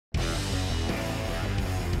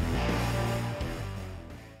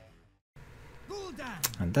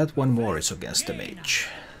And that one more is against the mage.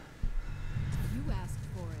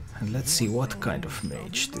 And let's see what kind of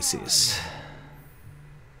mage this is.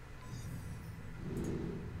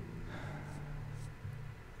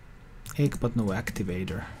 Egg but no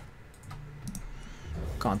activator.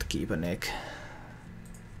 Can't keep an egg.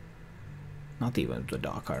 Not even the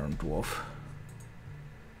Dark Iron Dwarf.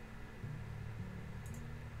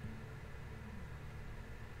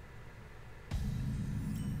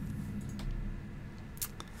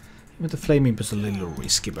 Even the Flame Imp is a little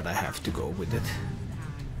risky, but I have to go with it.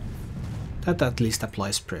 That at least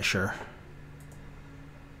applies pressure.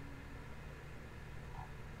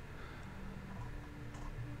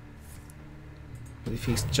 But if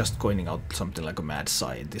he's just coining out something like a mad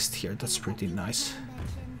scientist here, that's pretty nice.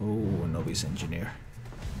 Oh, novice engineer.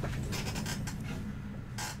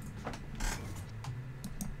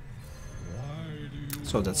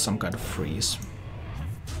 So that's some kind of freeze.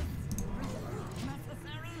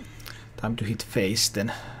 Time to hit face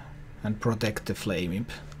then and protect the Flame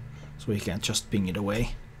Imp, so he can't just ping it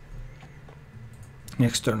away.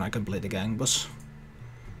 Next turn I can play the Gang Boss.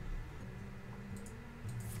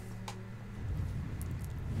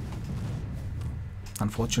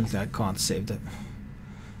 Unfortunately, I can't save the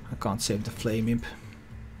Flame Imp.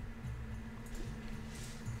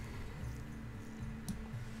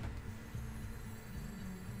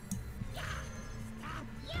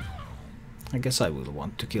 I guess I will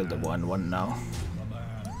want to kill the 1/1 now.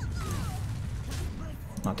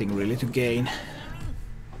 Nothing really to gain.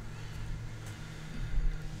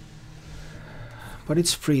 But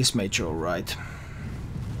it's Freeze Mage alright.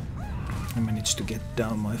 I managed to get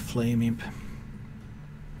down my Flame Imp.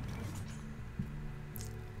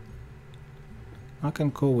 I can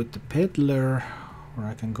go with the Peddler, or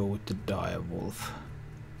I can go with the Direwolf.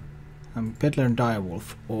 Peddler and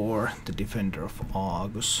Direwolf, or the Defender of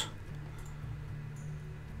Argus.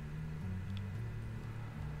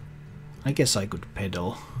 I guess I could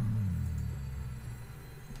peddle.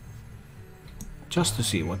 Just to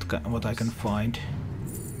see what I can find.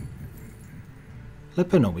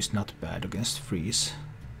 Lepeno is not bad against freeze.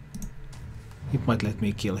 It might let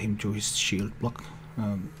me kill him through his shield block,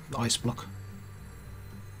 ice block.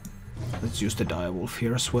 Let's use the Direwolf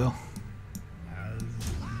here as well.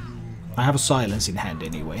 I have a silence in hand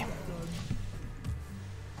anyway.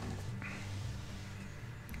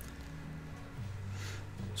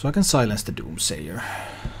 So I can silence the Doomsayer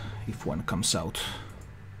if one comes out.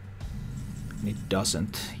 And it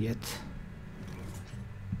doesn't yet.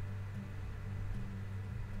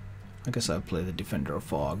 I guess I'll play the Defender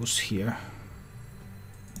of Argus here.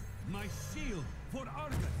 My shield for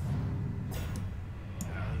Argent.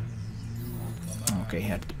 Okay, he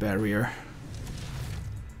had the barrier.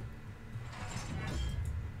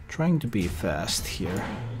 Trying to be fast here.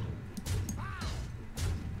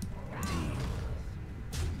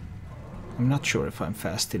 I'm not sure if I'm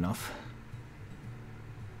fast enough.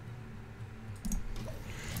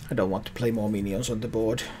 I don't want to play more minions on the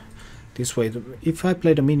board. This way, if I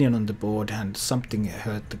played a minion on the board and something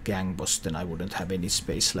hurt the gang boss, then I wouldn't have any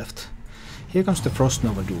space left. Here comes the Frost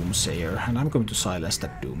Nova Doomsayer, and I'm going to silence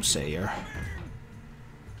that Doomsayer.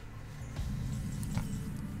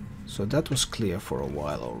 So that was clear for a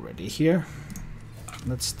while already here.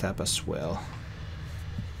 Let's tap as well.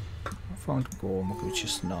 I found Gormok, which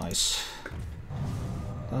is nice.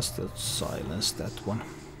 I'll still silence that one.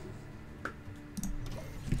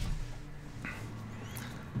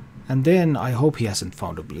 And then I hope he hasn't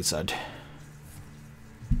found a blizzard.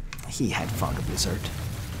 He had found a blizzard.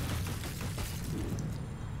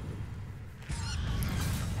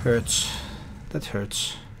 Hurts. That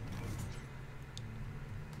hurts.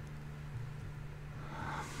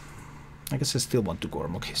 I guess I still want to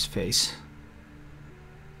Gormok his face.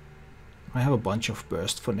 I have a bunch of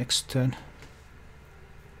burst for next turn.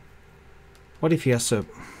 What if he has a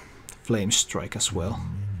Flame Strike as well?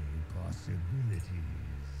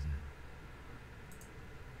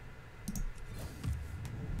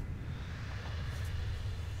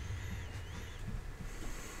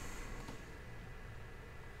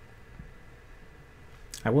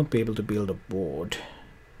 I won't be able to build a board.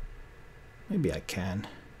 Maybe I can.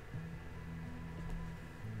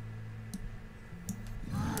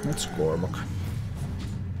 Let's Gormok.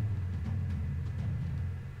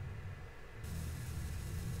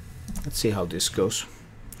 Let's see how this goes.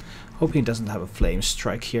 Hope he doesn't have a Flame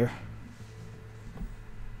Strike here.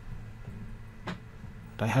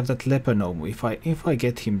 But I have that Lepernome. If I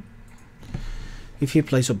get him, if he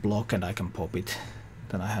plays a block and I can pop it,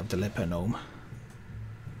 then I have the Lepernome.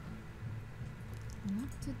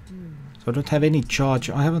 Not So I don't have any charge.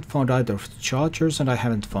 I haven't found either of the chargers and I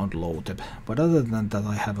haven't found Loatheb. But other than that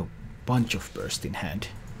I have a bunch of burst in hand.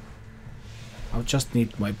 I'll just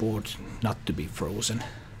need my board not to be frozen.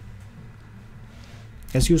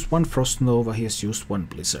 He has used one Frost Nova, he has used one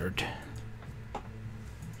Blizzard.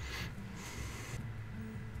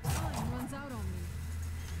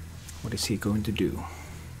 What is he going to do?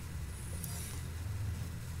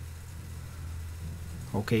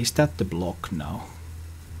 Okay, is that the block now?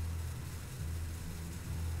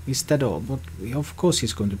 Is that all? But of course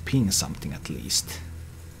he's going to ping something at least.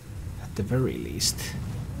 At the very least.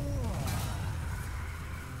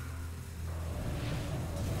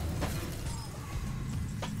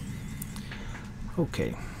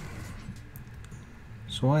 Okay.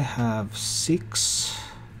 So I have 6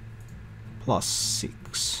 plus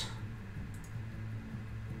 6.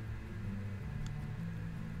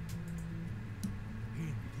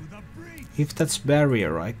 If that's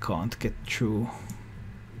barrier, I can't get through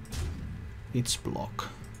its block.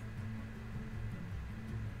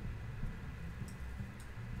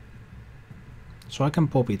 So I can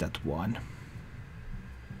pop it at 1.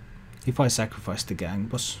 If I sacrifice the gang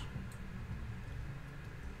boss.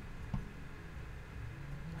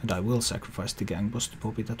 And I will sacrifice the gang boss to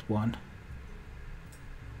pop it at 1.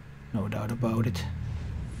 No doubt about it.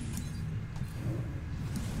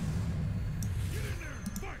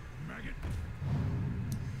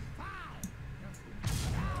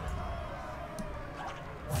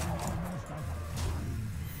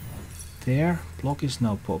 There, block is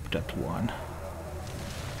now popped at 1.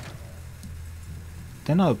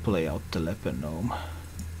 Then I'll play out the Leper Gnome.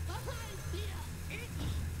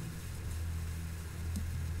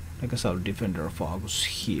 I guess I'll Defender of Argus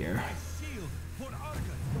here.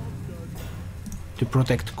 To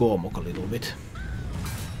protect Gormok a little bit.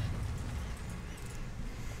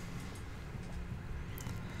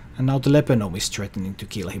 And now the Leper Gnome is threatening to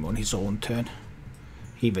kill him on his own turn.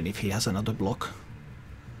 Even if he has another block.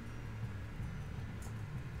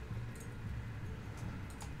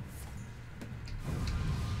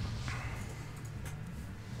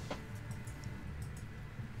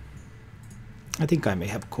 I think I may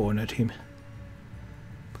have cornered him.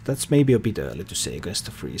 But that's maybe a bit early to say against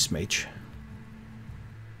the Freeze Mage.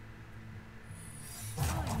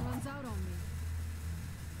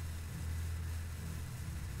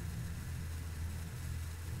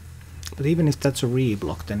 But even if that's a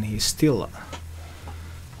reblock, then he's still...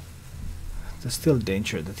 there's still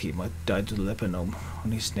danger that he might die to the Leper Gnome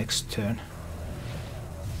on his next turn.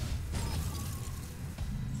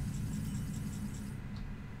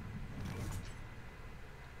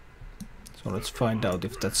 So let's find out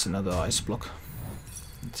if that's another ice block.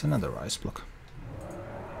 It's another ice block.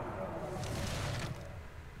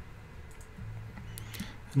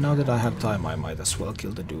 And now that I have time, I might as well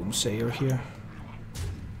kill the Doomsayer here.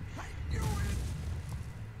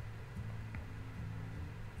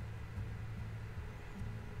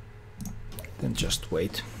 Then just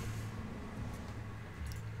wait.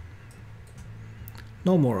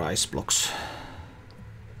 No more ice blocks.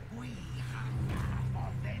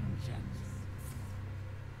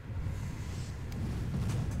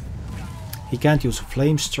 He can't use a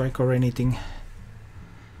Flame Strike or anything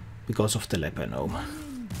because of the Leper Gnome.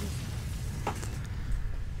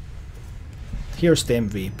 Here's the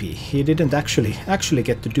MVP. He didn't actually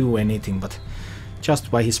get to do anything, but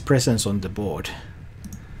just by his presence on the board,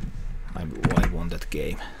 I won that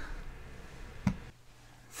game.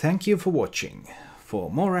 Thank you for watching.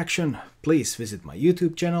 For more action, please visit my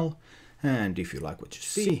YouTube channel, and if you like what you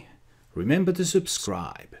see, remember to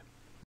subscribe.